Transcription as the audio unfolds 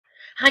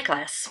Hi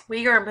class,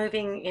 we are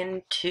moving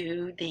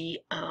into the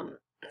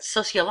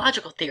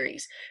sociological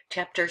theories.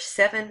 Chapters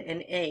 7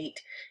 and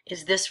 8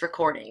 is this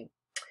recording.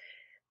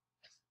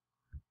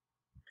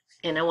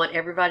 And I want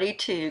everybody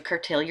to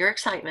curtail your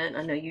excitement.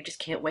 I know you just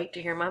can't wait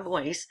to hear my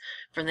voice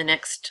for the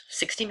next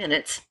 60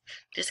 minutes.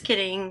 Just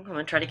kidding, I'm going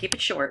to try to keep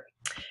it short.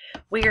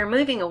 We are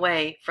moving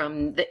away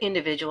from the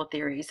individual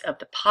theories of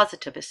the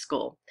positivist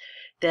school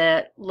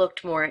that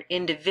looked more at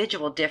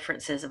individual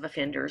differences of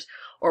offenders,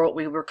 or what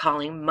we were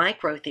calling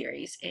micro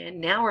theories, and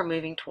now we're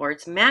moving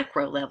towards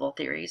macro level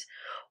theories,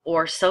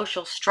 or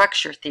social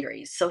structure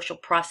theories, social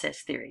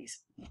process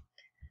theories.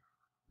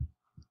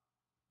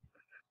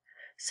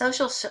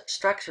 Social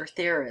structure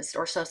theorists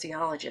or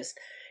sociologists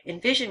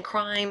envision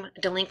crime,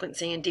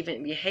 delinquency, and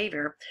deviant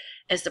behavior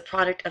as the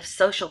product of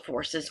social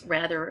forces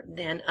rather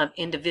than of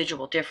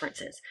individual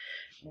differences.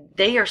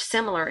 They are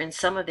similar in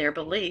some of their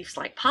beliefs,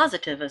 like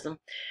positivism,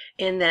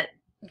 in that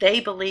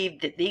they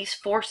believe that these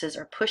forces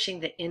are pushing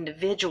the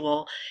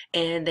individual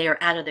and they are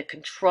out of the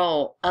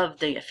control of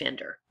the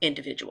offender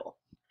individual.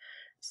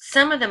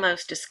 Some of the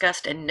most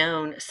discussed and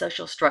known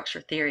social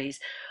structure theories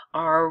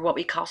are what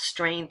we call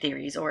strain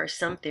theories, or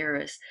some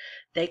theorists,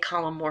 they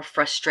call them more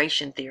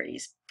frustration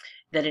theories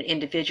that an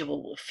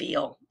individual will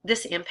feel.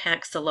 This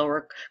impacts the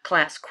lower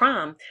class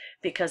crime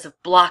because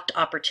of blocked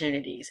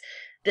opportunities.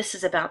 This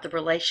is about the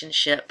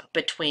relationship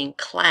between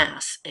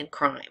class and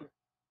crime.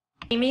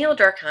 Emil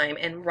Durkheim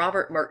and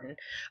Robert Merton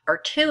are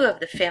two of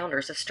the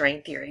founders of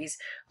strain theories,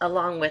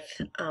 along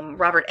with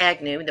Robert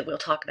Agnew, that we'll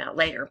talk about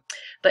later.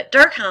 But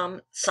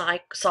Durkheim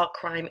saw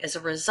crime as a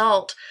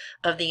result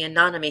of the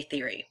anonymy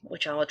theory,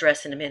 which I'll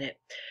address in a minute.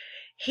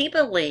 He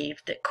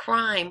believed that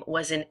crime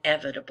was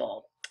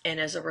inevitable, and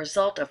as a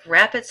result of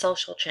rapid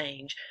social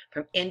change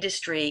from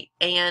industry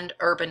and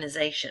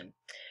urbanization.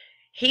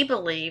 He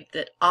believed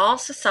that all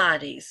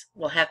societies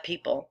will have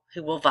people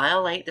who will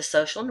violate the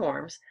social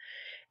norms,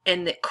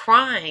 and that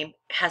crime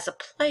has a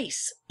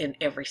place in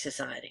every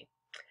society.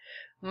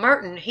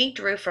 Merton, he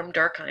drew from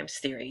Durkheim's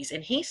theories,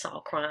 and he saw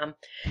crime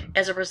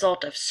as a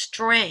result of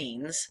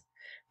strains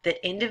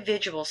that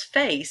individuals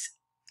face,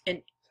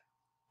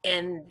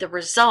 and the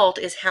result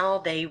is how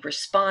they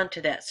respond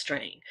to that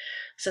strain.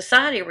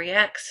 Society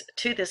reacts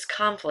to this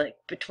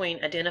conflict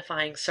between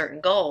identifying certain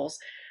goals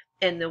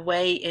and the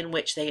way in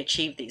which they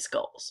achieve these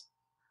goals.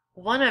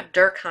 One of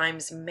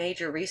Durkheim's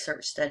major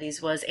research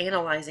studies was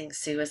analyzing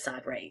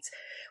suicide rates.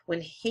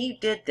 When he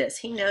did this,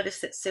 he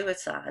noticed that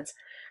suicides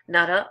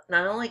not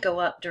only go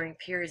up during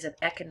periods of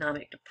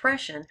economic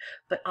depression,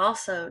 but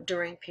also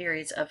during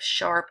periods of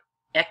sharp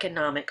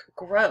economic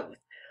growth.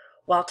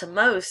 While to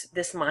most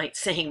this might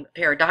seem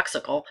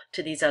paradoxical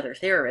to these other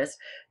theorists,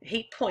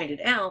 he pointed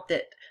out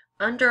that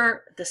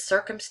under the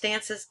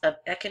circumstances of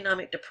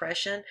economic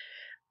depression,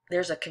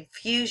 there's a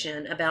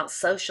confusion about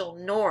social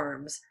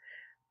norms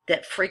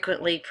that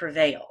frequently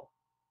prevail.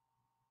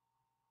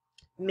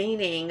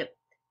 Meaning,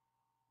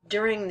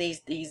 during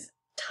these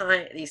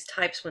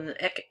types when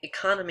the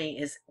economy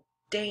is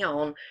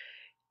down,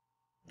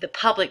 the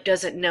public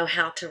doesn't know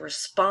how to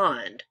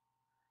respond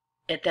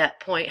at that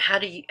point. How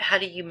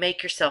do you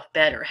make yourself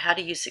better? How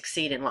do you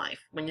succeed in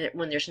life when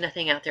there's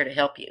nothing out there to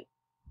help you?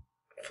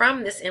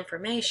 From this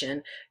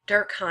information,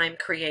 Durkheim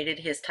created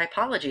his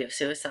typology of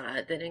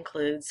suicide that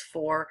includes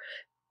four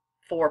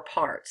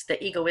parts: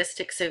 the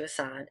egoistic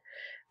suicide,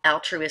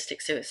 altruistic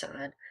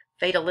suicide,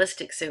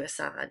 fatalistic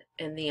suicide,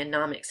 and the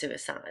anomic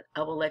suicide.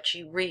 I will let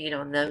you read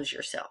on those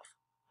yourself.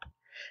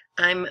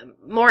 I'm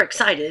more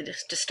excited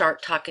to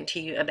start talking to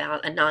you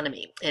about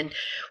anonymy. And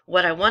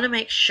what I want to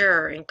make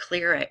sure and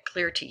clear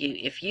to you,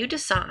 if you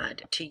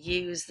decide to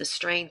use the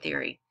strain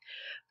theory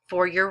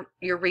for your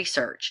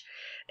research,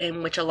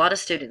 in which a lot of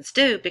students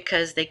do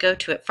because they go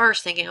to it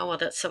first thinking, oh, well,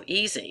 that's so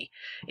easy.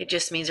 It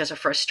just means there's a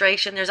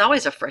frustration. There's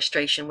always a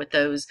frustration with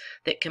those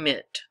that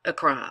commit a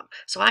crime.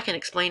 So I can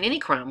explain any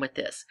crime with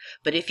this.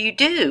 But if you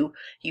do,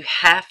 you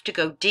have to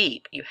go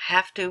deep. You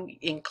have to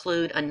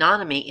include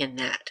anonymy in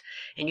that.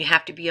 And you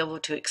have to be able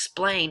to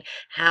explain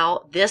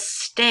how this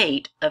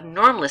state of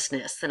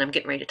normlessness that I'm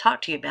getting ready to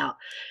talk to you about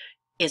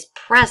is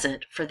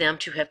present for them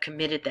to have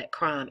committed that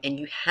crime, and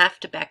you have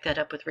to back that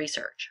up with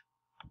research.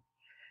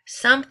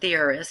 Some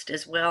theorists,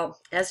 as well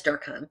as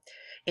Durkheim,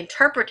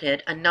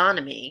 interpreted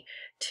anonymy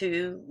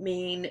to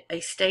mean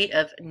a state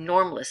of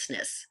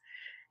normlessness.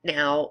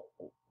 Now,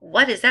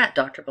 what is that,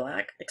 Dr.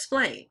 Black?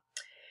 Explain.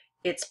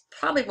 It's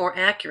probably more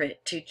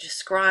accurate to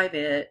describe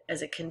it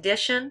as a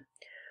condition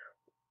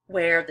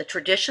where the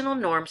traditional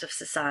norms of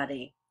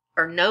society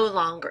are no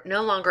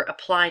longer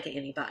apply to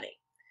anybody.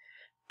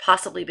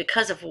 Possibly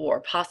because of war,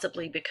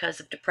 possibly because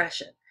of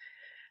depression.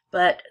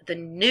 But the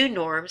new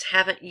norms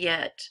haven't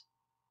yet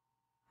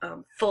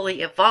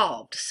fully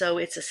evolved. So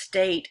it's a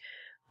state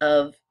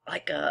of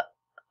like a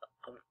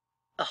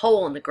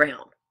hole in the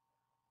ground.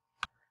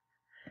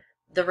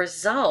 The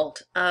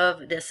result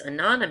of this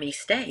anonymy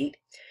state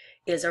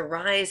is a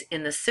rise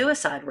in the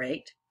suicide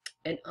rate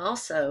and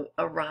also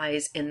a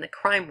rise in the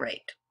crime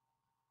rate.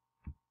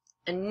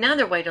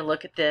 Another way to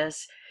look at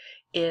this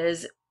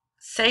is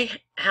say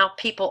how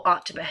people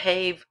ought to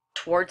behave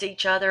towards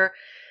each other,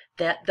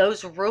 that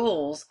those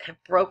rules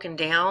have broken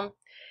down,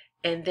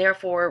 and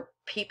therefore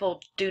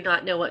people do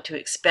not know what to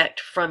expect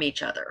from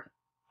each other.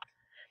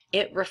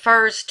 It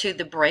refers to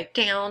the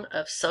breakdown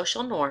of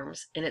social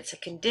norms, and it's a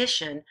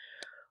condition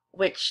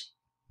which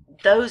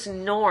those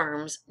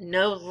norms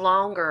no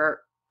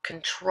longer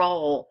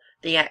control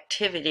the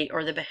activity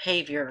or the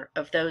behavior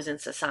of those in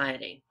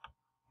society.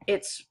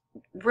 It's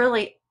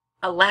really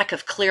a lack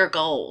of clear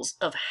goals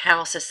of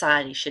how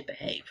society should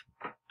behave.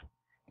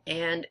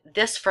 And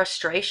this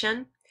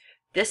frustration,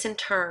 this in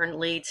turn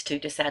leads to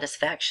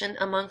dissatisfaction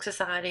among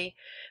society,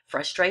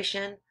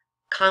 frustration,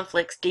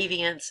 conflicts,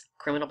 deviance,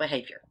 criminal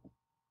behavior.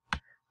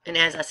 And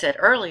as I said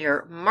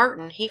earlier,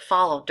 Merton, he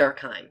followed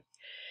Durkheim.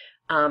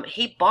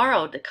 He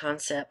borrowed the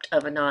concept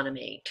of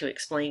anonymy to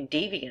explain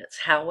deviance.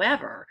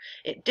 However,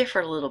 it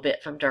differed a little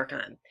bit from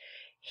Durkheim.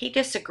 He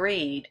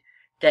disagreed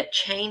that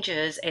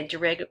changes and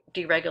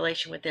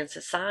deregulation within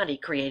society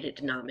created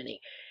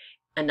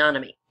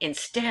anonymy.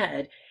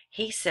 Instead,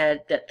 he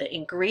said that the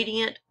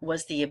ingredient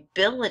was the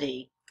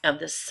ability of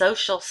the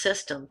social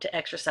system to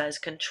exercise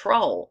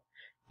control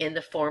in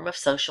the form of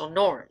social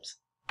norms.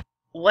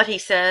 What he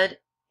said,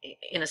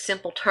 in a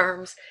simple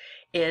terms,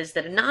 is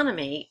that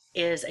anonymy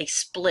is a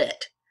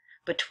split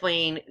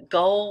between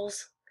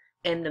goals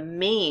and the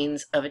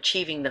means of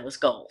achieving those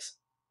goals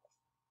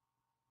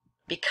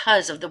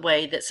because of the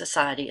way that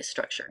society is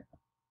structured.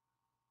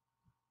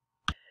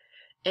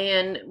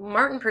 And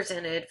Martin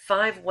presented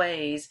 5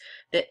 ways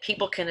that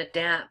people can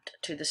adapt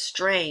to the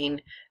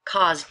strain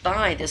caused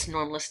by this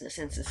normlessness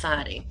in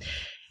society.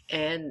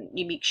 And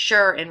you make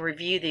sure and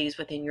review these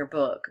within your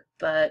book.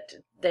 But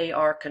they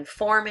are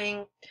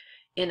conforming,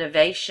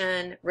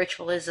 innovation,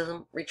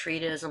 ritualism,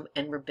 retreatism,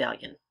 and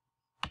rebellion.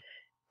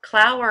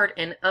 Cloward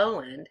and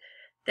Owen,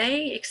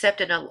 they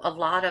accepted a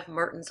lot of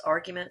Merton's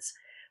arguments.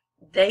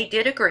 They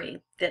did agree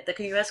that the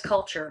U.S.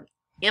 culture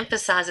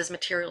emphasizes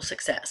material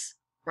success,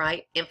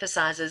 right?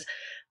 Emphasizes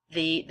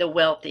the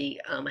wealthy,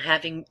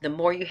 having the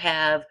more you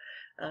have,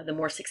 the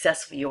more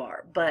successful you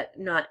are. But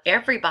not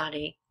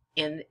everybody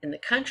in the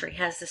country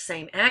has the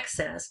same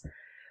access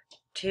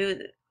to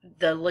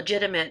the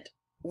legitimate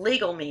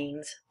legal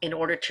means in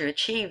order to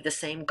achieve the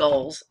same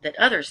goals that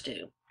others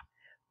do.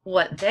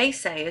 What they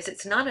say is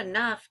it's not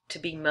enough to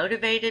be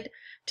motivated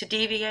to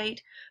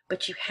deviate,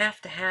 but you have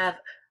to have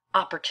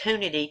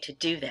opportunity to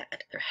do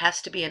that. There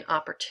has to be an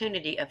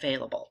opportunity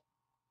available.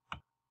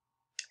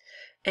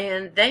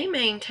 And they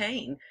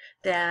maintain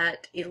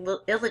that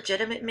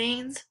illegitimate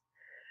means,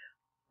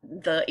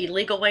 the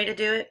illegal way to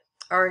do it,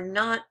 are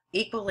not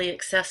equally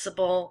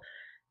accessible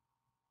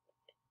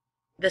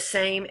the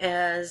same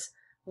as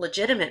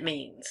legitimate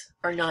means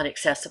are not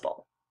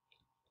accessible.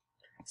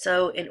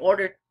 So in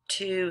order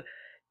to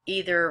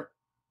either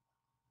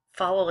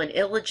follow an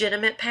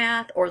illegitimate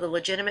path or the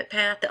legitimate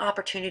path, the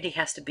opportunity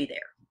has to be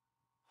there.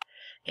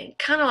 And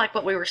kind of like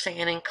what we were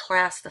saying in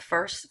class the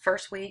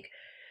first week,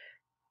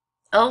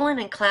 Owen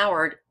and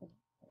Cloward,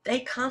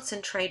 they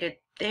concentrated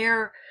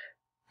their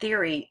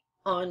theory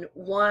on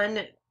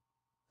one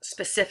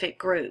specific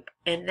group,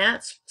 and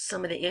that's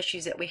some of the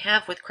issues that we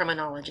have with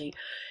criminology,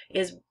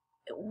 is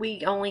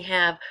we only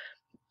have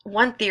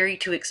one theory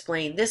to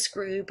explain this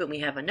group, and we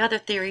have another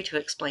theory to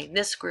explain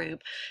this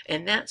group,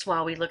 and that's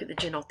why we look at the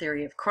general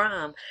theory of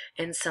crime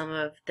and some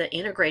of the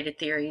integrated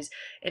theories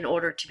in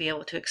order to be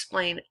able to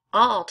explain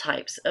all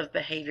types of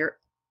behavior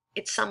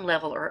at some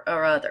level or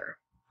other.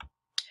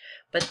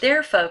 But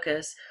their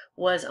focus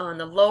was on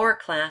the lower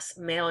class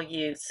male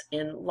youths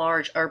in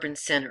large urban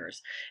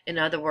centers. In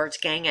other words,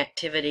 gang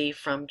activity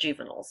from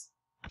juveniles.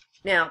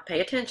 Now, pay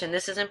attention,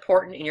 this is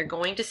important, and you're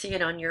going to see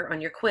it on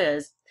your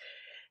quiz.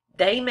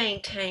 They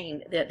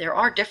maintain that there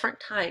are different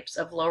types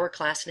of lower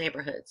class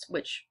neighborhoods,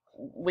 which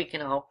we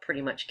can all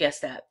pretty much guess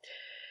that.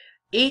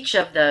 Each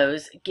of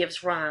those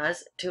gives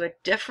rise to a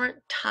different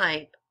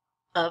type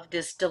of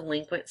this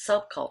delinquent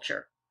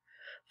subculture.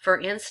 For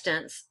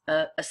instance,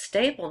 a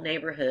stable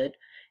neighborhood,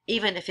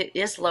 even if it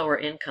is lower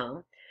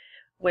income,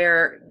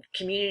 where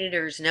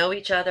communitors know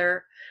each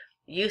other,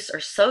 youths are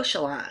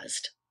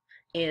socialized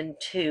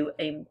into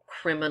a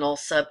criminal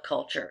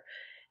subculture.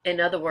 In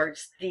other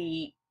words,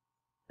 the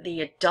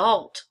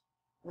adult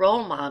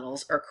role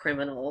models are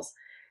criminals,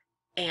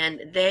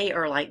 and they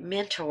are like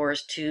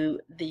mentors to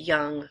the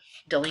young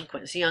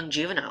delinquents, young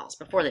juveniles,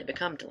 before they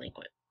become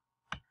delinquent.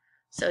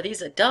 So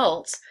these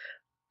adults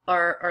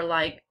are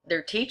like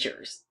their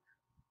teachers.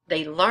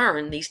 They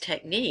learn these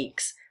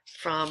techniques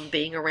from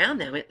being around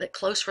them, the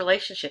close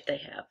relationship they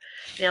have.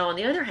 Now, on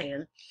the other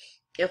hand,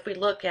 if we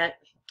look at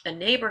a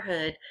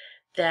neighborhood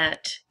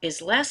that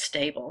is less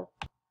stable,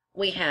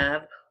 we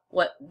have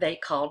what they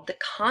called the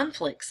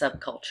conflict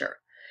subculture.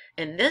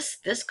 And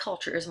this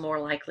culture is more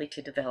likely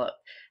to develop.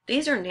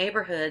 These are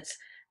neighborhoods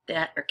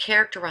that are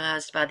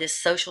characterized by this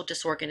social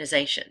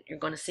disorganization. You're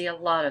going to see a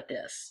lot of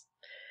this.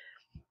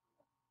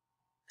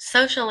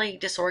 Socially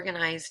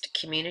disorganized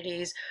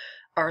communities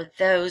are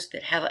those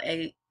that have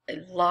a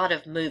lot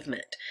of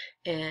movement.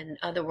 In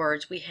other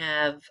words, we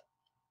have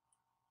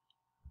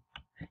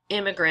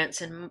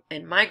immigrants and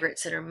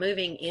migrants that are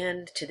moving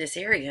into this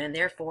area, and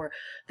therefore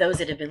those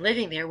that have been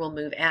living there will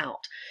move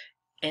out.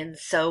 And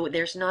so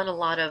there's not a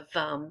lot of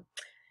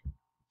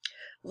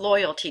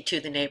loyalty to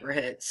the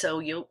neighborhood. So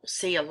you'll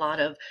see a lot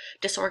of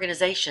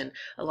disorganization,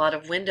 a lot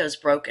of windows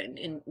broken,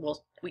 and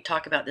we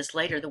talk about this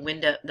later,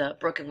 the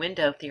broken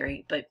window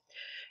theory. But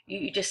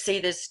you just see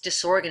this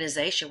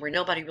disorganization where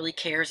nobody really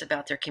cares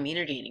about their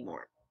community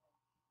anymore.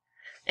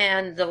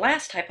 And the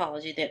last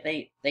typology that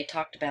they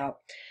talked about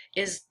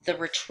is the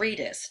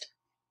retreatist.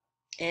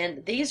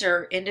 And these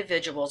are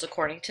individuals,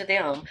 according to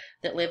them,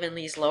 that live in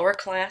these lower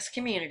class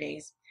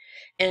communities,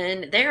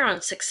 and they're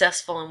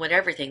unsuccessful in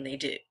everything they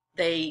do.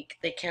 They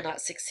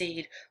cannot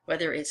succeed,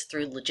 whether it's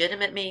through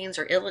legitimate means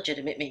or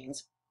illegitimate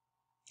means.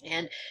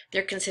 And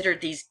they're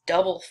considered these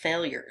double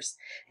failures.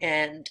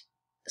 And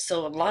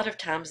so a lot of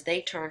times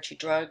they turn to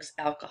drugs,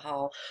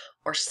 alcohol,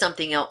 or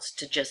something else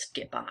to just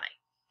get by.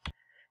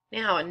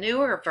 Now, a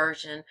newer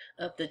version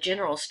of the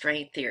general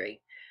strain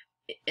theory,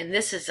 and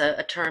this is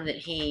a term that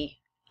he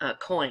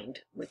coined,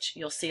 which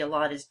you'll see a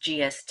lot as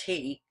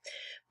GST,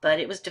 but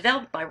it was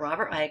developed by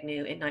Robert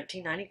Agnew in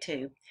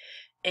 1992,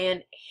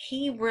 and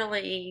he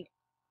really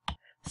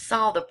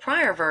saw the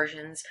prior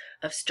versions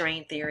of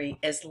strain theory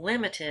as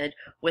limited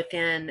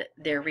within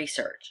their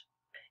research.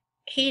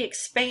 He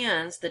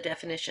expands the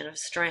definition of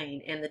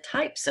strain and the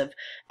types of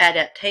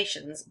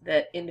adaptations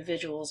that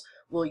individuals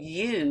will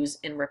use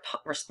in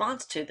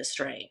response to the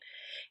strain.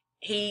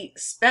 He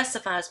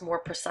specifies more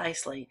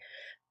precisely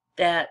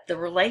that the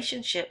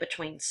relationship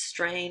between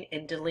strain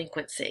and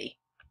delinquency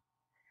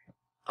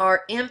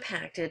are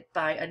impacted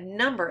by a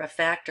number of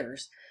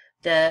factors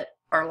that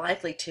are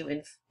likely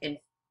to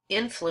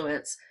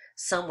influence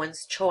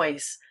someone's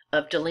choice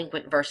of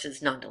delinquent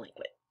versus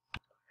non-delinquent.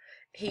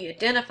 He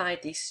identified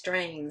these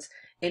strains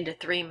into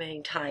three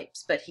main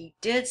types, but he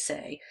did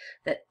say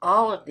that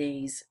all of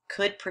these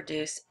could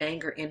produce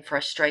anger and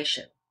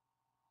frustration.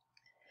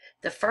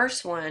 The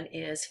first one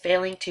is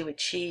failing to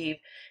achieve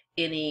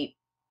any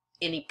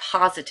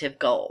positive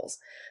goals.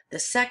 The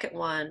second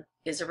one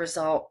is a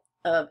result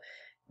of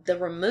the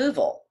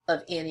removal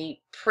of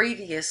any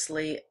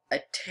previously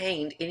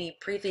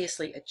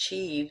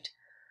achieved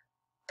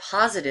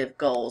positive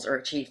goals or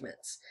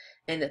achievements.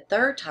 And the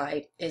third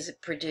type is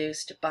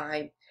produced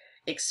by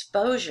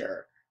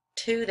exposure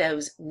to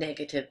those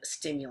negative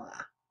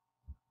stimuli.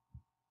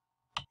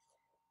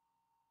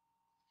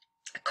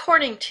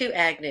 According to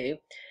Agnew,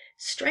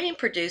 strain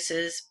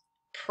produces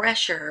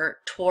pressure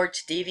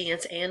towards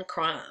deviance and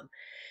crime,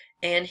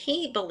 and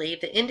he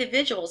believed that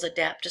individuals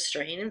adapt to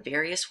strain in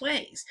various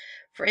ways.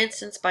 For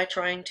instance, by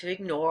trying to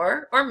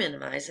ignore or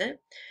minimize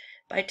it,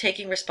 by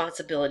taking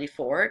responsibility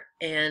for it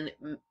and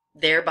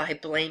thereby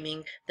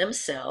blaming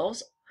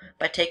themselves,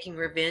 by taking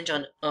revenge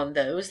on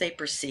those they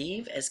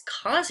perceive as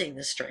causing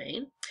the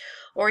strain,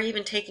 or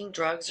even taking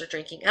drugs or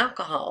drinking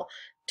alcohol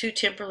to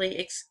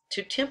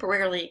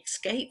temporarily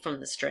escape from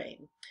the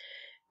strain.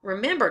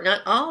 Remember,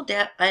 not all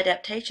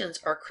adaptations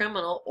are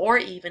criminal or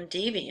even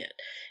deviant.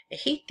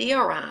 He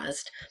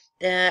theorized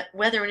that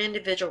whether an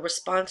individual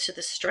responds to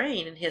the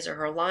strain in his or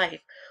her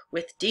life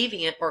with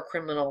deviant or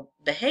criminal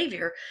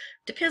behavior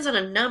depends on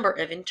a number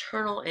of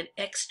internal and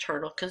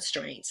external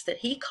constraints that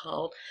he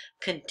called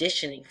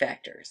conditioning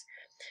factors.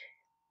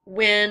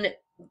 When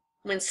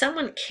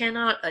someone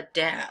cannot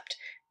adapt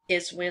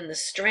is when the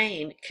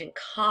strain can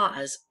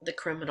cause the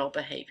criminal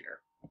behavior.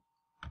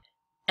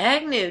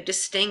 Agnew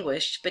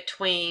distinguished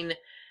between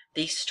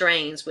these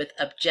strains with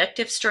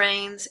objective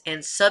strains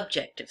and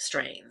subjective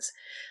strains.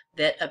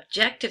 That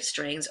objective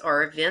strains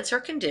are events or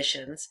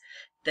conditions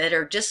that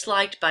are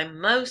disliked by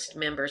most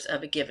members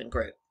of a given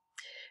group,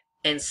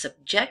 and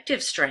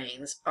subjective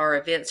strains are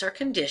events or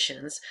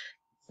conditions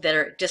that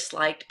are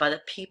disliked by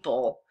the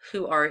people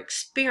who are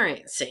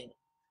experiencing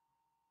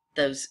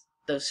those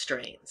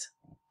strains.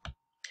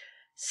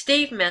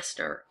 Steve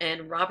Messner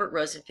and Robert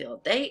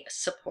Rosenfield, they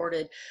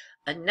supported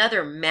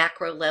another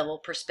macro level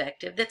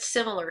perspective that's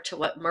similar to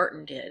what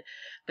Merton did,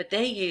 but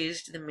they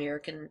used the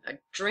American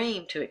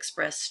dream to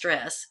express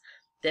stress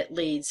that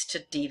leads to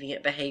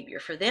deviant behavior.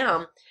 For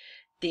them,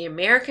 the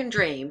American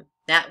dream,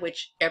 that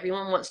which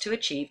everyone wants to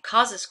achieve,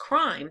 causes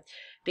crime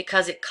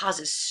because it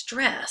causes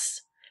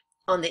stress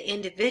on the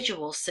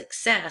individual's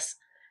success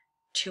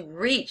to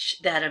reach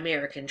that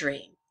American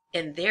dream,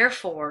 and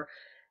therefore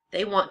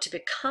they want to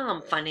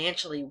become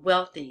financially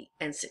wealthy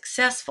and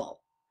successful.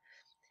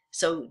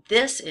 So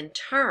this in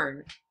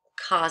turn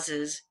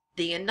causes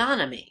the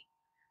anomy,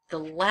 the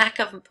lack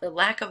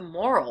of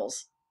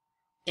morals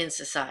in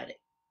society.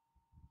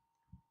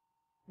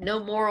 No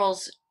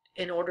morals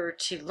in order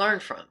to learn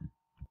from.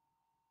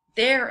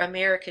 Their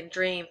American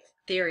dream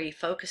theory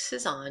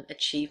focuses on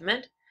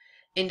achievement,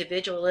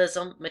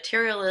 individualism,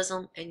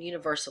 materialism, and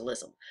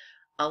universalism.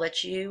 I'll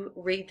let you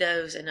read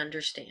those and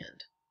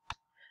understand.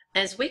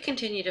 As we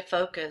continue to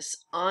focus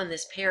on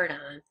this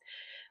paradigm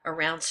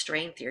around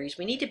strain theories,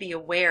 we need to be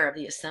aware of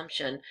the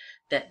assumption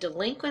that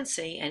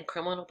delinquency and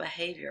criminal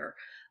behavior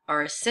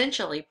are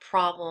essentially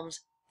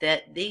problems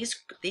that these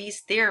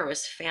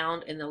theorists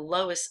found in the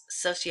lowest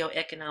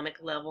socioeconomic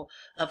level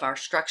of our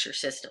structure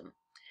system.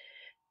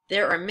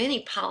 There are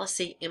many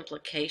policy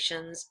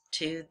implications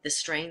to the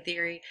strain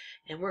theory,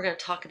 and we're going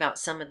to talk about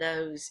some of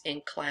those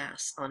in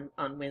class on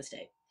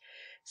Wednesday.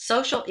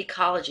 Social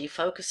ecology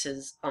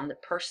focuses on the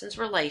person's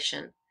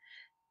relation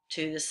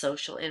to the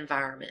social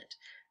environment.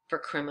 For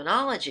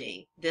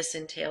criminology, this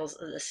entails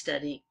the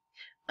study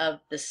of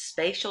the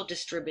spatial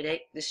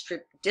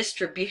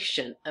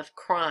distribution of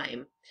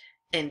crime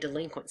and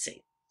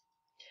delinquency.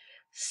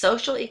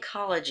 Social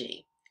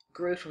ecology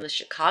grew from the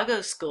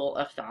Chicago School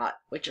of Thought,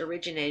 which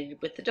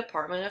originated with the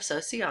Department of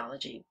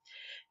Sociology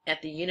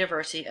at the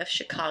University of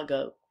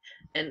Chicago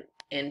and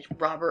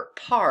Robert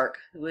Park,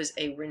 who is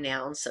a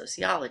renowned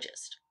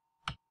sociologist.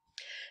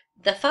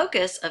 The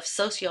focus of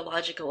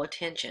sociological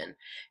attention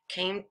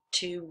came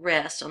to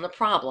rest on the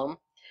problem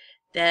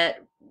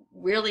that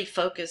really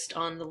focused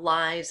on the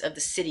lives of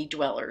the city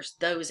dwellers,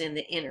 those in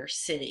the inner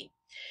city.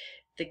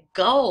 The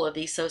goal of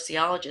these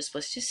sociologists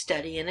was to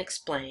study and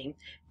explain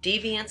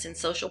deviance and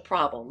social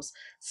problems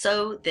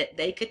so that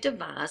they could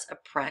devise a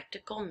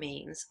practical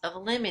means of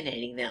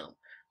eliminating them.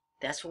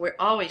 That's what we're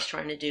always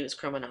trying to do as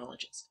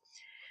criminologists.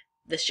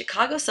 The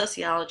Chicago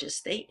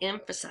sociologists, they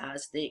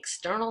emphasized the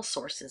external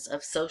sources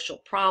of social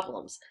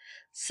problems,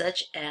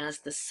 such as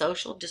the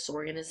social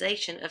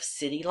disorganization of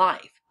city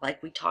life,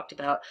 like we talked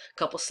about a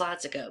couple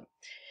slides ago.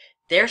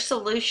 Their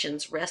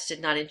solutions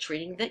rested not in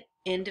treating the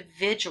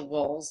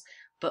individuals,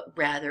 but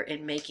rather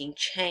in making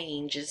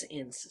changes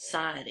in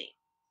society.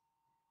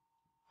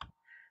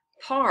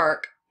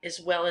 Park, as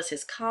well as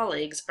his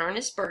colleagues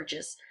Ernest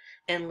Burgess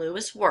and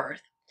Lewis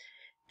Worth,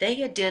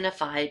 they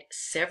identified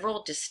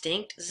several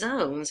distinct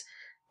zones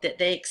that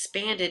they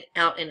expanded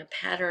out in a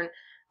pattern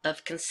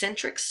of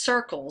concentric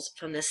circles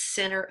from the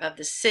center of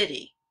the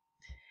city.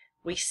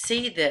 We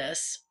see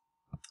this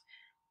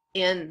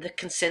in the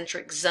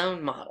concentric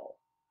zone model.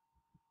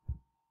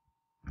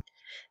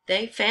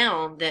 They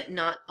found that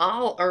not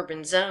all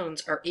urban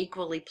zones are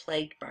equally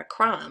plagued by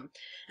crime,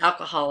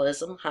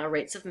 alcoholism, high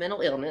rates of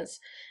mental illness,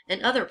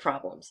 and other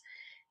problems.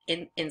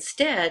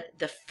 Instead,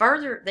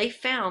 they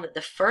found that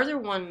the further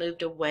one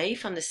moved away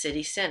from the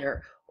city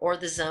center, or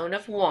the zone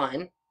of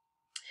one,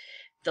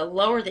 the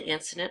lower the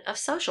incidence of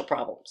social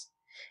problems.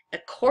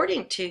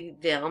 According to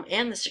them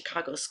and the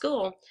Chicago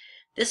School,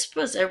 this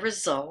was a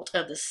result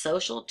of the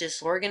social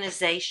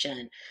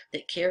disorganization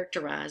that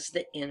characterized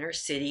the inner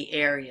city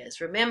areas.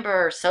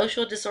 Remember,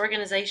 social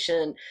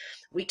disorganization,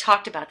 we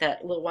talked about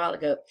that a little while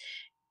ago.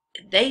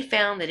 They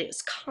found that it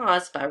was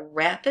caused by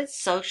rapid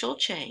social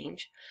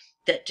change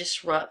that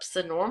disrupts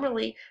the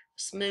normally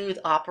smooth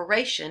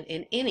operation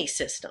in any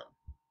system.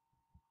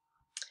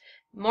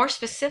 More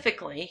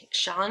specifically,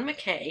 Shaw and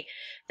McKay,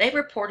 they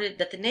reported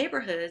that the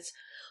neighborhoods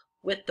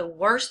with the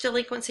worst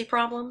delinquency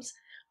problems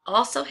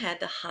also had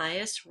the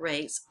highest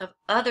rates of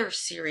other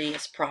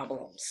serious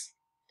problems.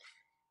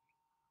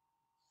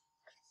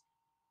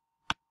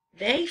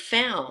 They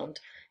found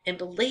and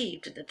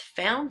believed that the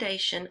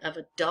foundation of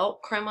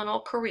adult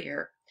criminal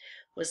career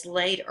was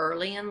laid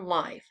early in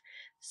life.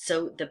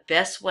 So the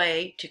best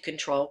way to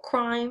control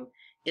crime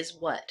is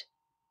what?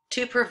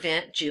 To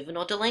prevent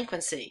juvenile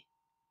delinquency.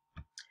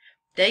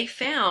 They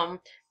found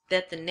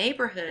that the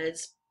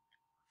neighborhoods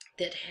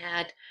that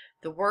had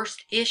the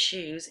worst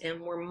issues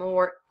and were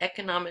more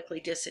economically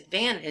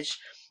disadvantaged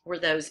were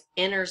those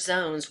inner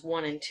zones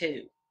 1 and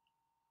 2.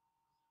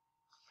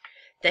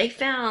 They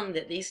found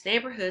that these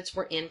neighborhoods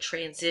were in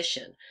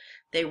transition.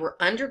 They were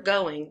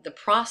undergoing the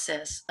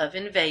process of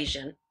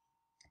invasion,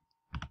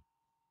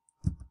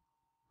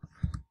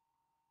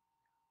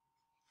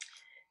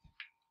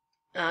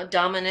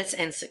 dominance,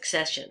 and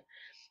succession.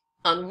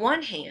 On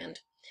one hand,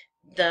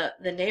 the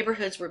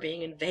neighborhoods were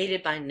being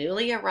invaded by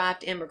newly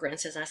arrived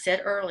immigrants, as I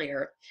said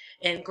earlier,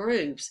 and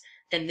groups,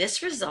 and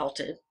this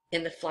resulted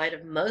in the flight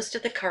of most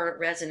of the current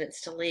residents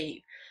to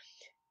leave.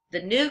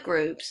 The new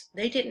groups,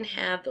 they didn't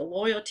have the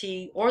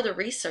loyalty or the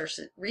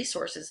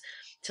resources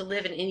to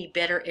live in any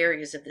better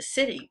areas of the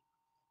city.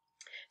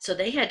 So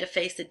they had to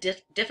face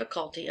the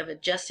difficulty of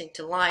adjusting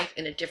to life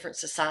in a different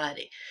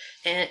society.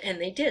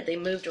 And they did. They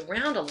moved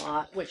around a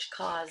lot, which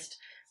caused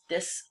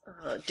this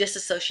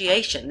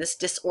disassociation, this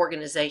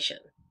disorganization.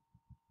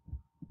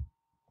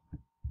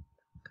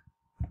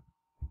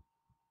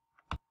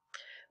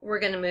 We're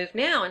going to move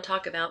now and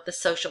talk about the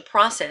social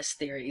process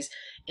theories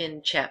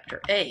in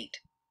Chapter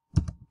 8.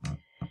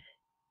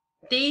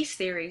 These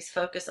theories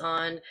focus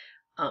on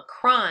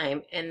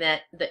crime and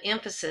that the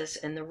emphasis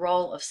and the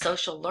role of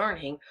social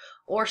learning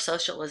or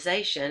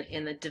socialization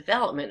in the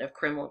development of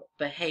criminal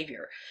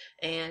behavior.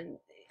 And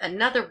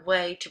another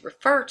way to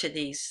refer to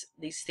these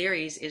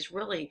theories is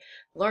really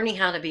learning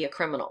how to be a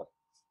criminal.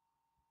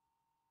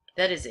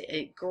 That is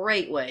a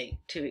great way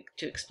to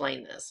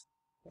explain this.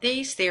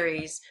 These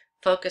theories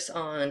focus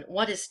on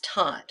what is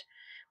taught,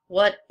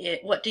 what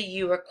do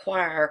you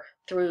acquire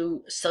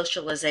through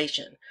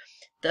socialization.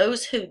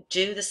 Those who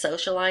do the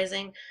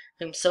socializing,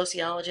 whom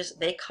sociologists,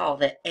 they call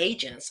the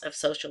agents of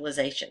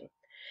socialization.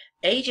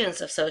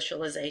 Agents of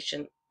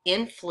socialization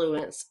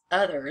influence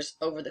others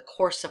over the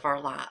course of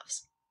our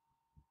lives.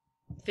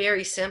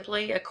 Very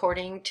simply,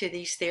 according to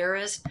these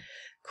theorists,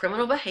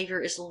 criminal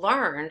behavior is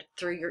learned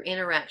through your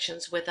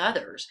interactions with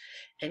others,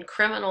 and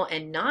criminal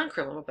and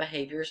non-criminal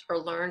behaviors are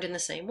learned in the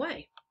same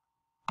way.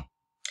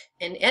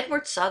 And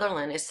Edward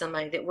Sutherland is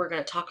somebody that we're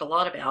going to talk a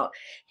lot about.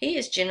 He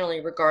is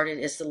generally regarded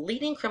as the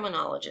leading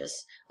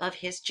criminologist of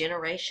his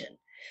generation.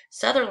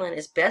 Sutherland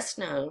is best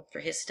known for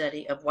his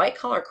study of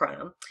white-collar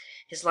crime,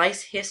 his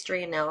life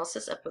history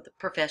analysis of the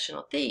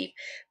professional thief,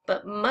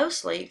 but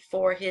mostly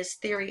for his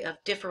theory of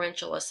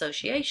differential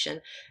association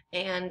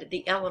and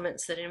the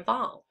elements that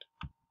involved.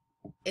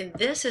 And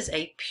this is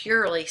a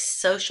purely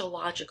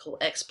sociological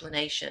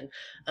explanation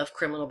of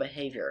criminal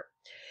behavior.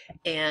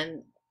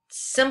 And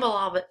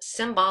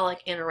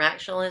symbolic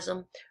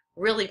interactionalism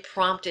really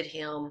prompted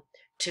him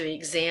to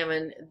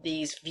examine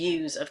these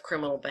views of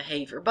criminal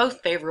behavior, both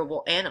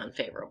favorable and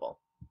unfavorable.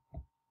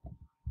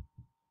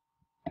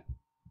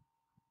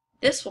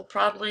 This will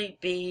probably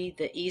be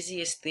the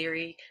easiest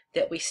theory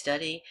that we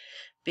study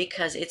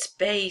because it's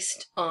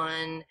based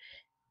on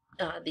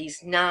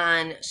these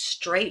 9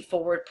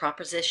 straightforward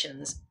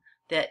propositions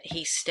that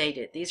he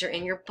stated. These are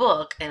in your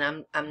book,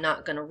 and I'm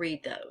not going to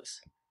read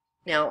those.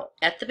 Now,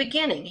 at the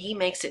beginning, he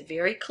makes it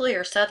very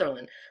clear,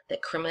 Sutherland,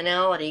 that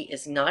criminality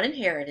is not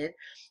inherited.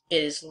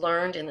 It is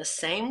learned in the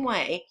same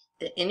way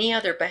that any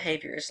other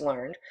behavior is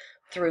learned,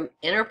 through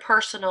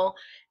interpersonal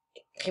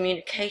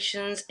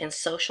communications and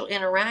social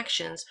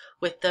interactions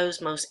with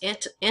those most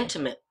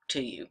intimate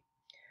to you.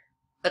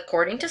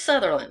 According to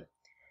Sutherland,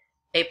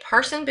 a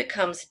person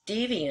becomes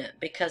deviant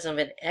because of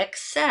an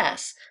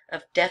excess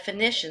of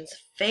definitions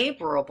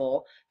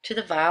favorable to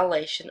the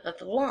violation of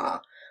the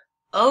law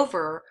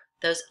over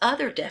those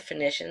other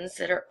definitions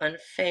that are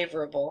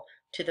unfavorable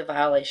to the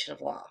violation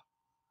of law.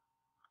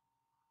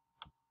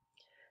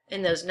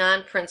 And those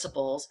 9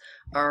 principles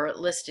are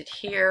listed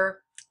here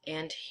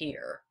and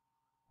here.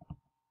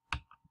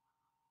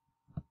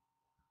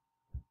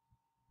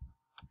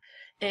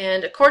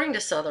 And according to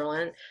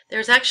Sutherland,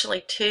 there's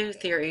actually 2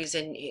 theories,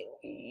 and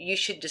you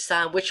should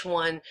decide which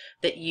one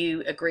that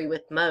you agree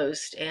with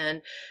most.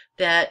 And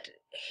that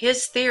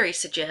his theory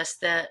suggests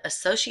that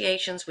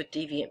associations with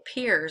deviant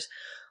peers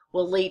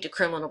will lead to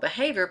criminal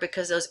behavior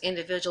because those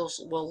individuals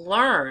will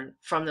learn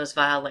from those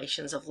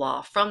violations of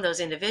law from those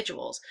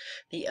individuals.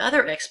 The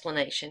other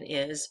explanation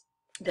is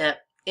that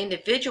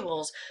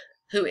individuals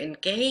who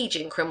engage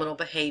in criminal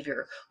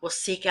behavior will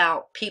seek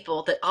out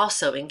people that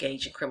also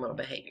engage in criminal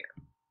behavior.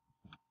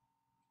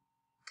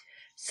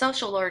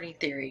 Social learning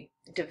theory,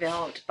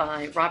 developed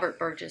by Robert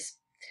Burgess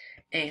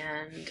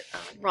and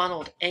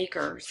Ronald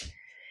Akers,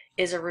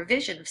 is a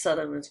revision of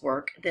Sutherland's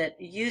work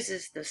that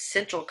uses the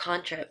central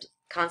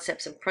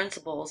concepts and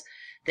principles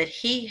that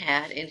he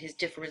had in his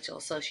differential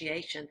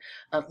association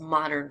of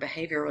modern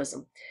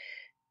behavioralism.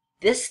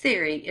 This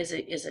theory is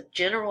a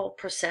general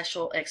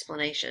processual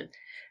explanation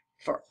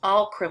for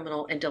all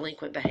criminal and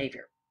delinquent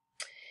behavior.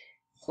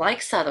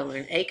 Like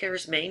Sutherland,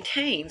 Akers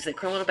maintains that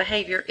criminal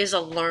behavior is a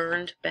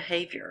learned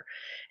behavior.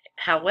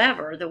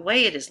 However, the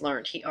way it is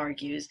learned, he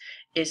argues,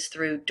 is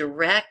through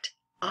direct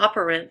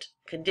operant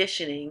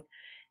conditioning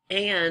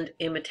and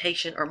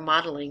imitation or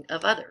modeling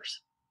of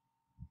others.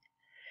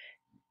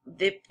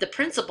 The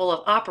principle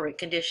of operant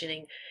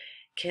conditioning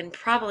can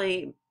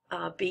probably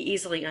be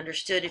easily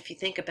understood if you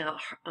think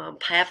about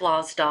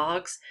Pavlov's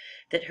dogs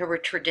that were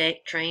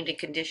trained and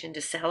conditioned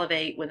to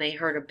salivate when they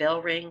heard a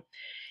bell ring.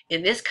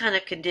 In this kind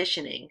of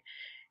conditioning,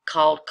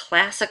 called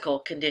classical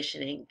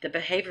conditioning, the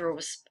behavioral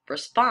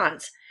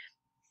response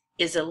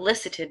is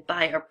elicited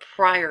by a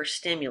prior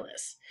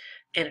stimulus.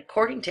 And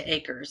according to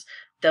Akers,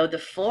 though the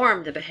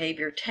form the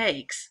behavior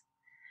takes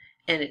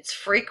and its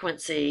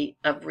frequency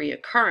of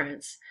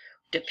reoccurrence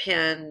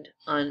depend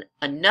on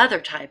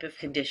another type of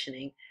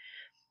conditioning,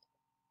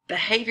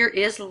 behavior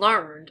is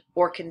learned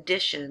or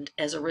conditioned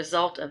as a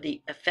result of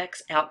the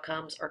effects,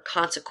 outcomes, or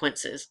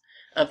consequences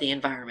of the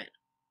environment.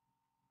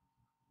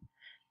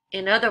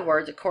 In other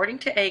words, according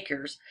to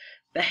Akers,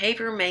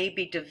 behavior may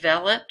be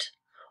developed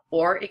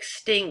or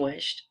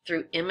extinguished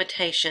through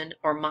imitation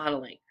or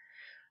modeling.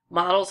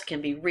 Models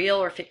can be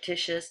real or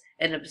fictitious,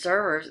 and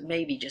observers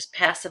may be just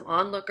passive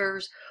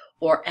onlookers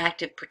or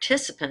active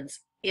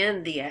participants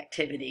in the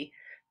activity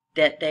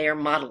that they are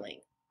modeling.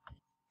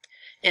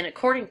 And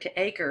according to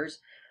Akers,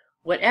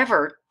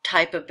 whatever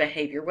type of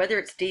behavior, whether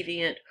it's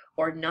deviant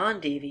or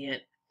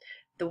non-deviant,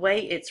 the way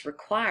it's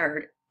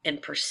required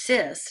and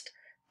persists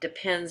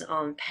depends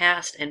on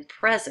past and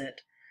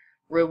present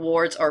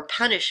rewards or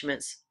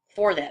punishments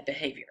for that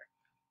behavior.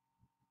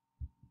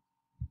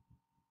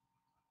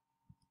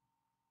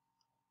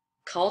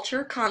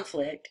 Culture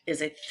conflict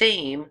is a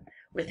theme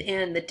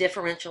within the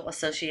differential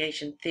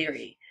association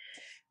theory.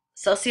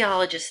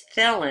 Sociologist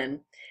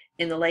Thelen,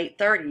 in the late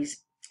 30s,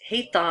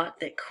 he thought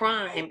that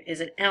crime is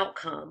an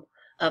outcome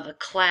of a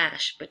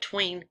clash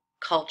between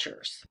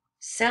cultures.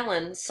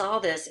 Thelen saw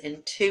this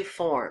in 2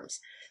 forms.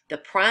 The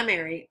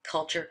primary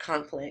culture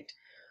conflict,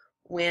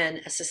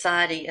 when a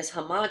society is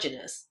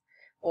homogeneous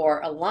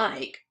or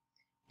alike,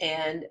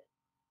 and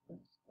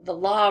the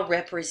law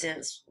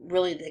represents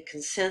really the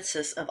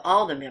consensus of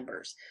all the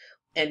members.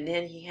 And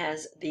then he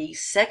has the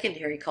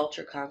secondary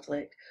culture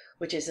conflict,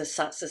 which is a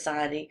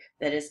society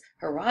that is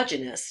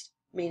heterogeneous,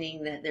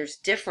 meaning that there's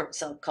different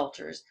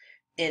subcultures.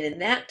 And in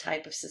that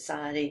type of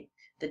society,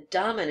 the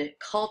dominant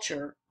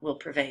culture will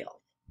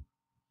prevail.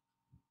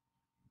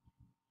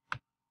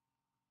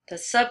 The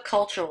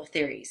subcultural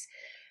theories.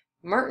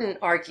 Merton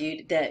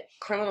argued that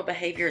criminal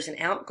behavior is an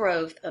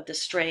outgrowth of the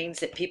strains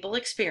that people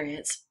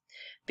experience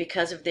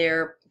because of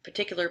their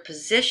particular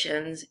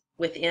positions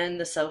within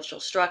the social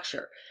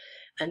structure.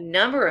 A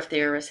number of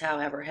theorists,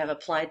 however, have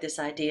applied this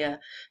idea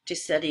to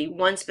study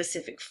one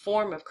specific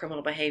form of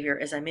criminal behavior,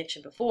 as I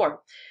mentioned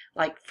before,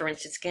 like, for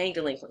instance, gang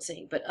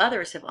delinquency, but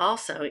others have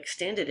also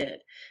extended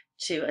it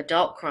to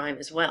adult crime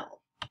as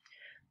well.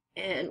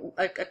 And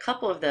a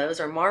couple of those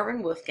are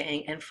Marvin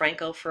Wolfgang and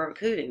Franco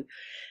Ferragudu,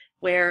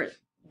 where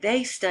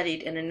they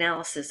studied an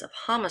analysis of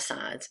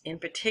homicides, in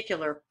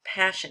particular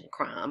passion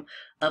crime,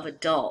 of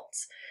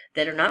adults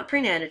that are not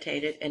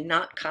premeditated and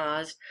not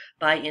caused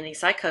by any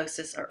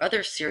psychosis or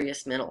other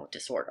serious mental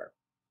disorder.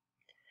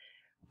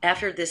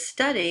 After this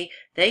study,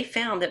 they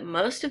found that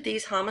most of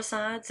these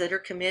homicides that are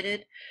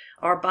committed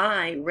are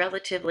by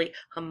relatively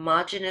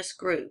homogeneous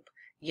group,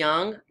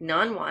 young,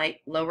 non-white,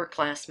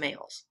 lower-class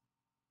males.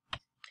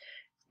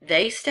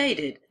 They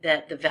stated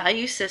that the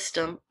value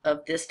system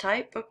of this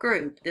type of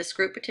group, this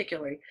group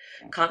particularly,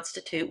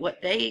 constitute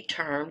what they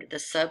termed the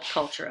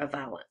subculture of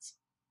violence.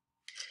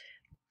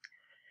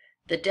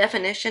 The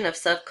definition of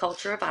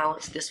subculture of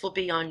violence, this will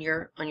be on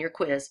your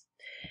quiz,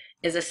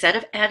 is a set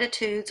of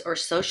attitudes or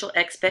social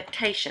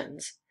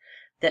expectations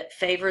that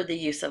favor the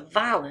use of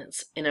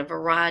violence in a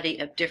variety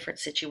of different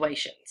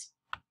situations.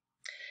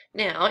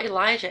 Now,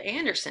 Elijah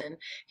Anderson,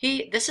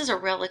 this is a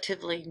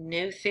relatively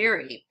new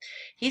theory.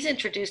 He's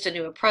introduced a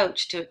new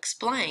approach to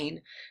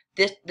explain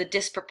the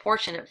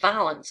disproportionate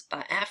violence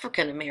by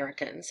African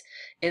Americans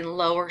in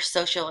lower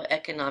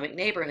socioeconomic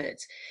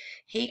neighborhoods.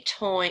 He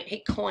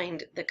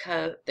coined the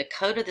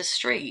code of the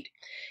street,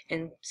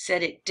 and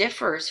said it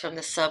differs from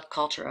the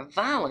subculture of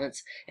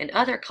violence and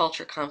other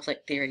culture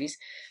conflict theories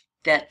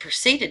that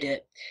preceded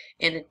it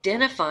in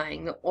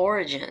identifying the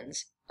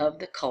origins of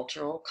the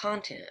cultural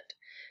content.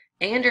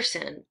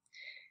 Anderson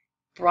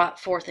brought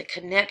forth a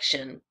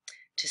connection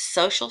to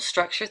social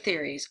structure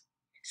theories,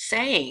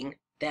 saying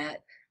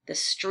that the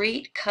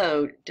street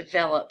code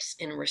develops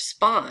in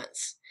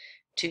response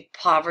to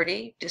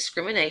poverty,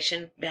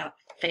 discrimination,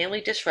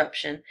 family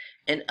disruption,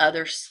 and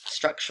other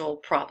structural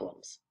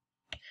problems.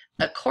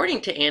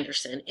 According to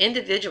Anderson,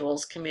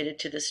 individuals committed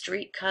to the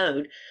street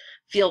code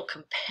feel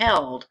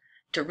compelled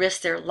to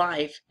risk their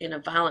life in a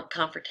violent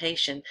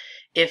confrontation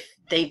if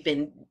they've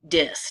been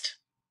dissed.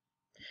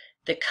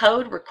 The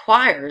code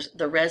requires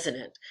the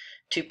resident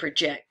to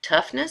project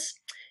toughness,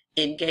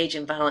 engage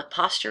in violent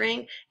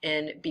posturing,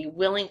 and be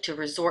willing to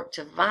resort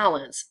to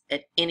violence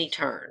at any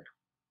turn.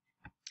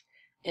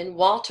 And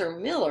Walter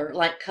Miller,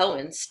 like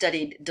Cohen,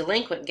 studied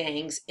delinquent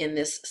gangs in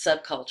this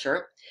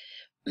subculture.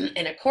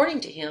 And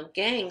according to him,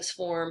 gangs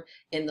form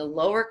in the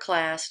lower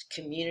class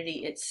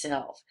community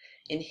itself.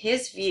 In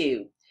his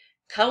view,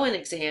 Cohen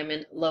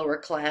examined lower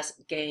class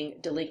gang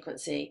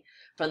delinquency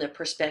from the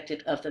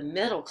perspective of the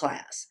middle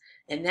class,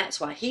 and that's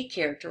why he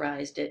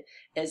characterized it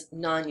as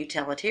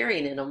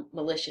non-utilitarian and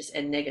malicious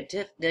and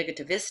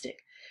negativistic.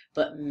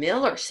 But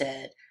Miller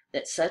said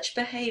that such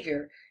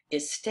behavior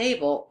is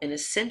stable and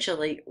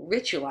essentially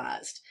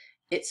ritualized.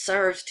 It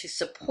serves to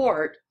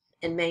support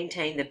and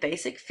maintain the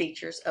basic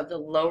features of the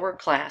lower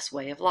class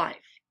way of life.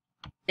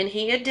 And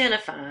he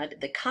identified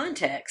the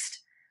context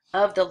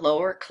of the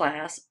lower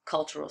class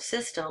cultural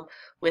system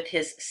with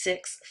his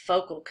 6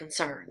 focal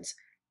concerns: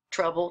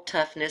 trouble,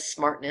 toughness,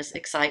 smartness,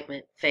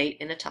 excitement, fate,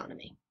 and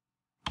autonomy.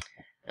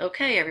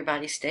 Okay,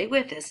 everybody, stay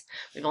with us.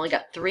 We've only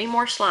got 3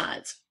 more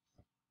slides.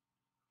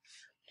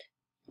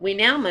 We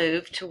now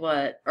move to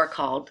what are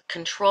called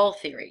control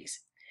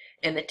theories,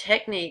 and the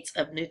techniques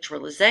of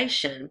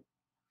neutralization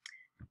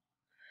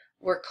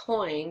were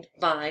coined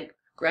by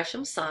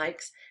Gresham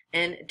Sykes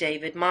and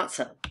David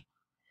Matzo.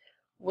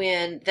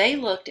 When they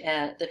looked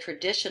at the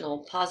traditional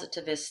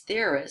positivist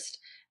theorists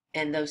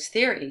and those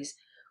theories,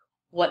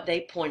 what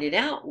they pointed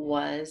out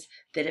was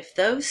that if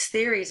those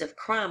theories of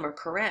crime are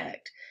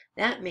correct,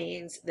 that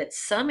means that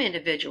some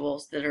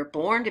individuals that are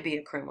born to be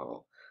a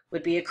criminal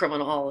would be a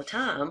criminal all the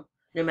time,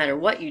 no matter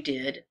what you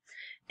did,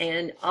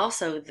 and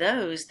also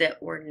those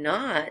that were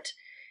not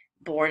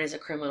born as a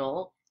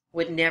criminal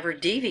would never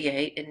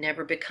deviate and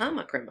never become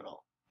a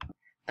criminal.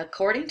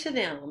 According to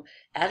them,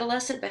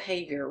 adolescent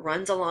behavior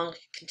runs along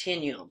a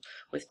continuum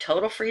with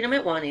total freedom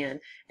at one end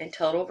and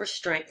total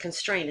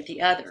constraint at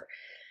the other.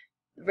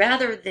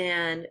 Rather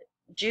than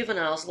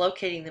juveniles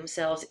locating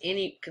themselves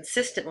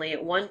consistently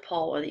at one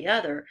pole or the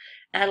other,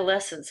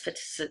 adolescents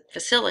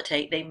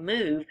they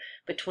move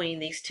between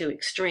these 2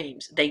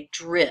 extremes. They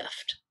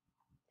drift.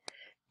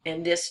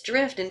 And this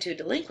drift into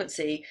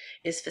delinquency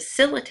is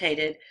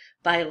facilitated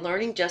by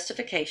learning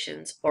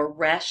justifications or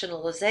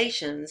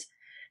rationalizations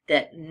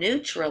that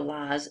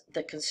neutralize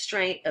the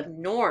constraint of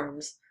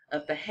norms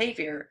of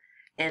behavior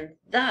and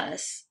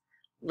thus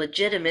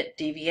legitimate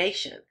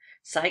deviation.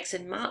 Sykes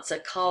and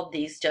Matza called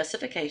these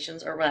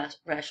justifications or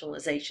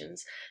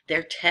rationalizations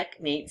their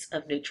techniques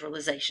of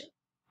neutralization.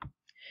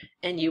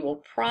 And you will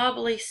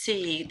probably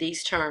see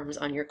these terms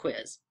on your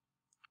quiz.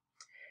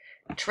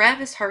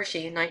 Travis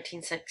Hershey in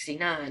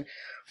 1969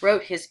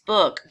 wrote his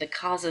book, The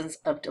Causes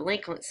of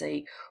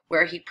Delinquency,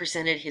 where he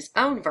presented his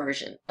own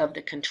version of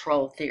the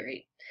control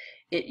theory.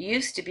 It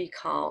used to be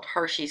called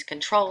Hershey's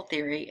control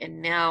theory,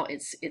 and now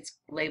it's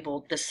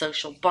labeled the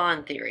social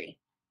bond theory.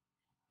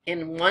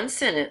 In one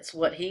sentence,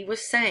 what he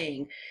was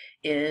saying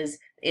is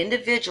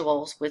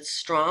individuals with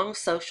strong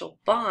social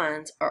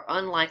bonds are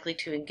unlikely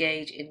to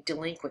engage in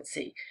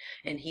delinquency,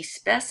 and he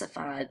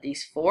specified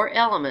these 4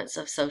 elements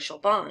of social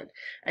bond: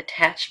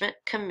 attachment,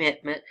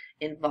 commitment,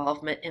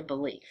 involvement, and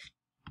belief.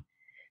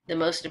 The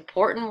most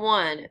important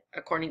one,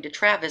 according to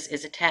Travis,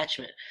 is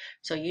attachment.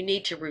 So you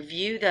need to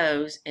review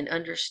those and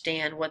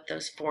understand what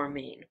those 4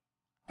 mean.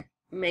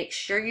 Make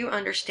sure you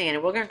understand,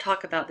 and we're going to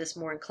talk about this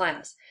more in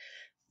class,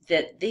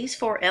 that these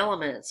 4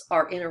 elements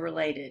are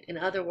interrelated. In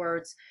other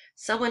words,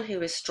 someone who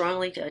is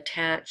strongly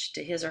attached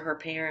to his or her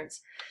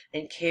parents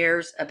and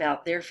cares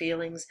about their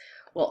feelings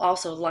will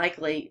also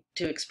likely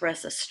to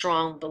express a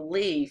strong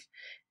belief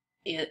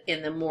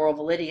in the moral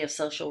validity of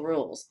social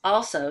rules.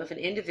 Also, if an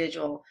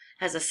individual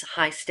has a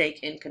high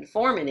stake in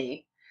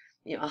conformity,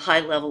 a high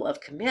level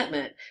of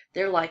commitment,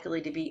 they're likely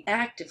to be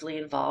actively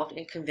involved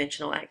in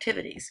conventional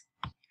activities.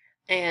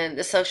 And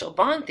the social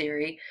bond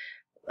theory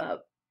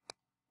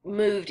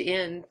moved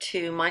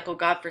into Michael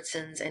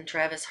Gottfried's and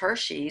Travis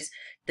Hershey's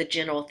The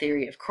General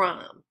Theory of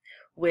Crime,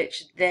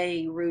 which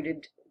they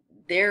rooted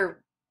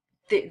their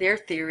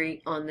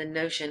theory on the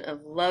notion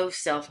of low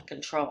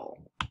self-control.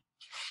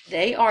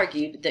 They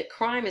argued that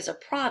crime is a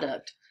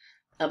product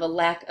of a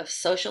lack of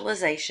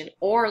socialization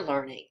or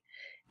learning,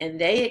 and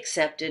they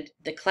accepted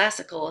the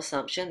classical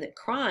assumption that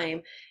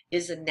crime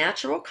is a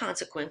natural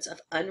consequence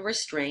of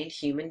unrestrained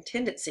human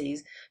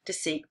tendencies to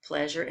seek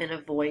pleasure and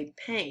avoid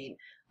pain.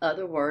 In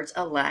other words,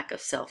 a lack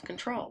of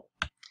self-control.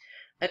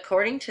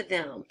 According to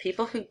them,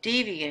 people who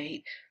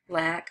deviate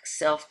lack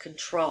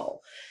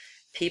self-control.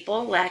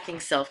 People lacking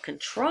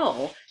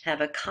self-control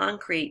have a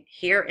concrete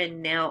here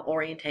and now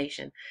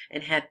orientation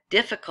and have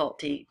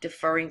difficulty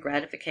deferring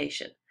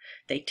gratification.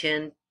 They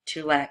tend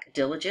to lack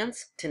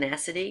diligence,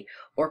 tenacity,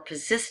 or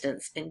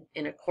persistence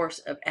in a course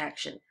of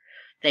action.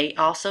 They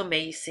also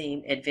may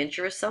seem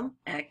adventuresome,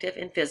 active,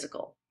 and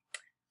physical.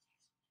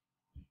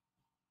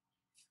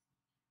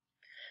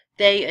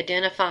 They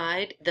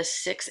identified the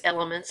 6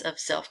 elements of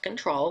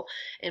self-control: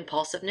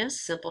 impulsiveness,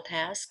 simple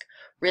task,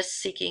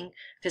 risk-seeking,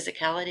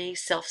 physicality,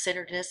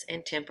 self-centeredness,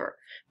 and temper.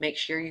 Make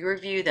sure you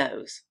review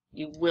those.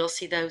 You will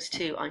see those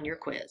too on your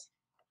quiz.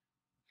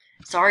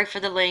 Sorry for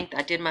the length.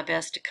 I did my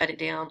best to cut it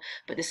down,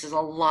 but this is a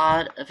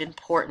lot of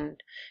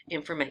important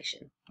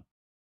information.